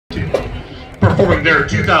performing their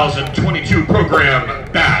 2022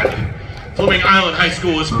 program, BAD. Fleming Island High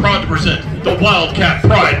School is proud to present the Wildcat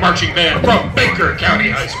Pride Marching Band from Baker County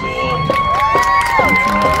High School.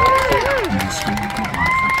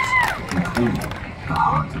 Including the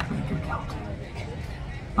heart of Baker County.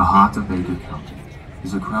 The heart of Baker County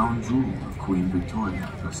is a crown jewel of Queen Victoria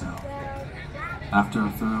herself. After a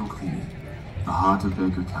thorough cleaning, the heart of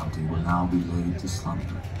Baker County will now be laid to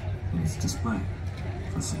slumber in its display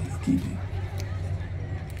for safekeeping.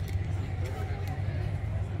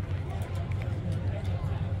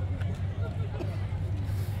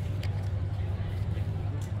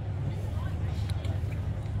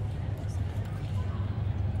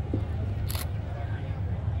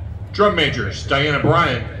 Drum majors Diana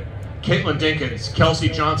Bryan, Caitlin Dinkins, Kelsey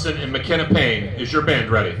Johnson, and McKenna Payne. Is your band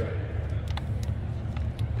ready?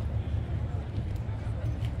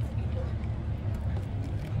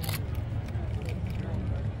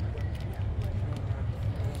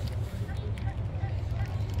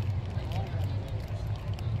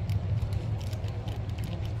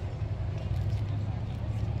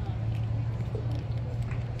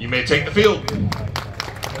 You may take the field.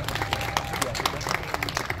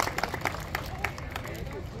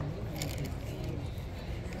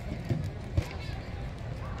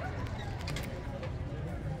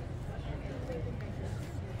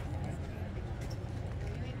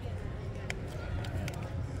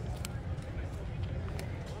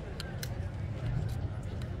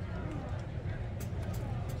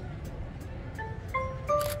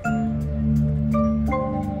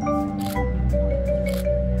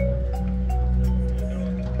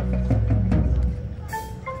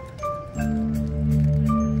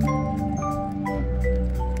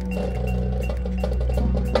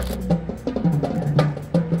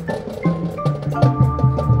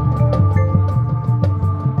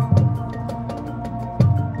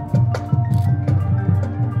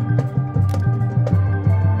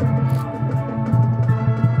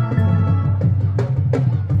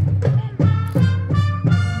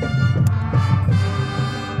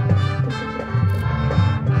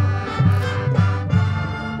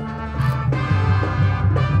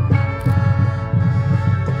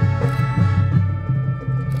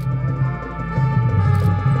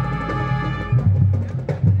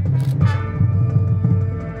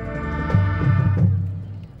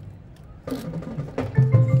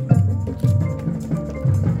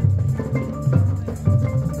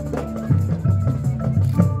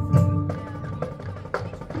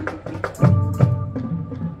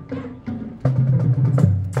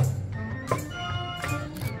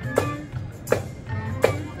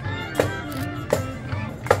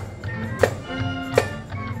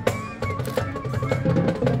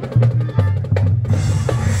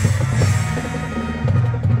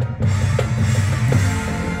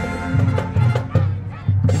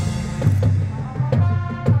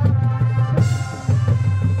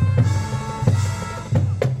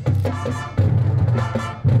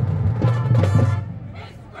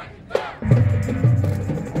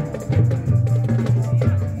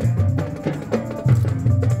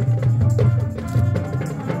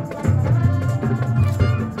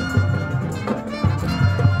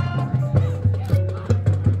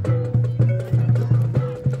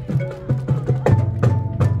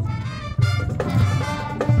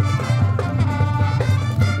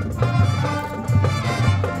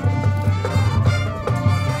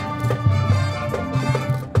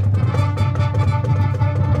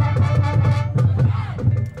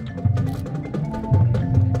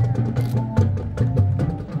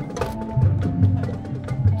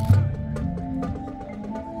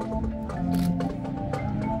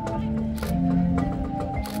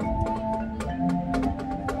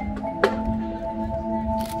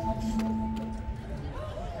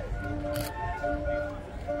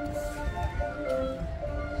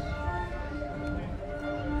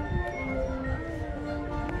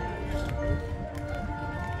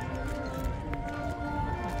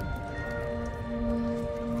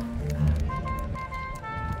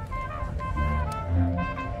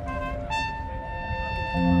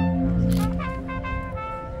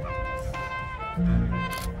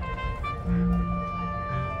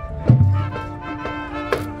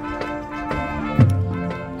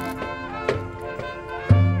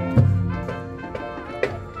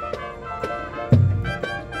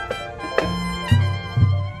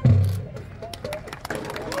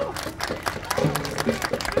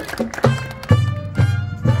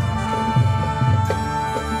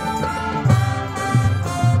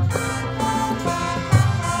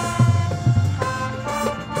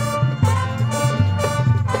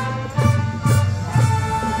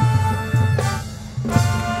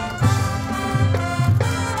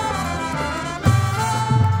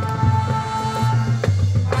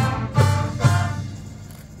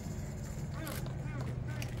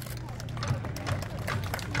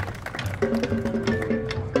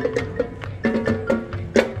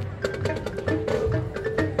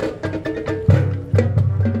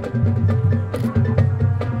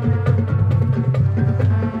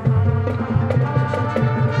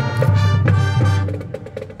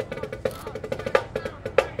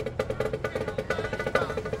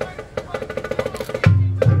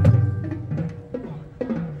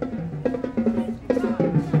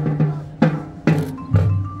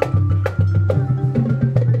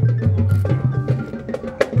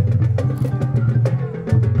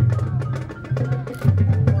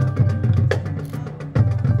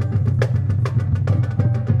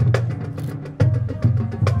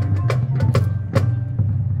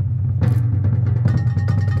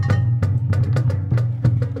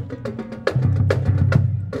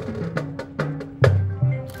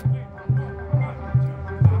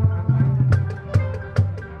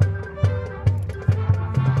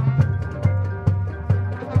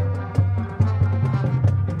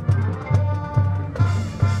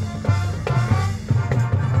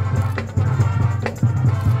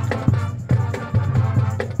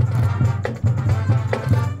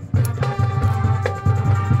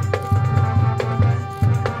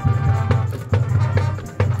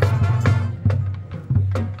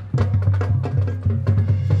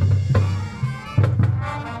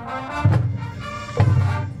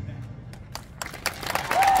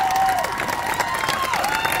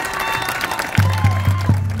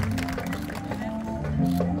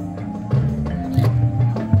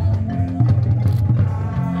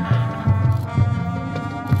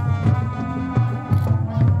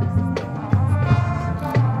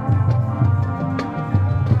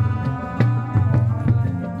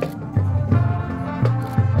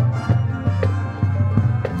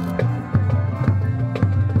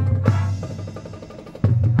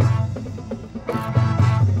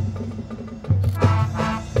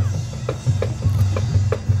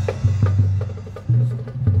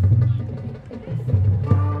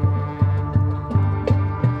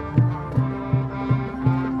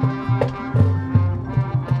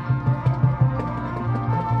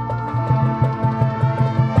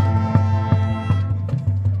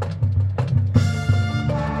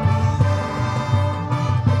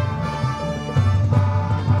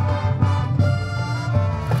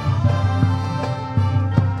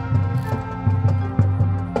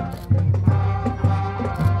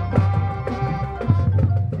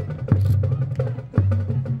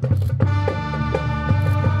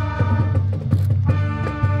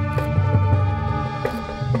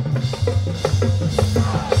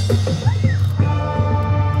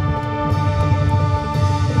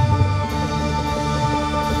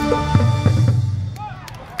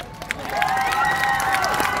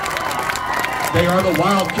 They are the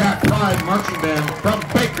Wildcat Pride Marching Band from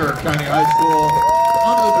Baker County High School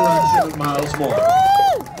under the direction of Miles Moore.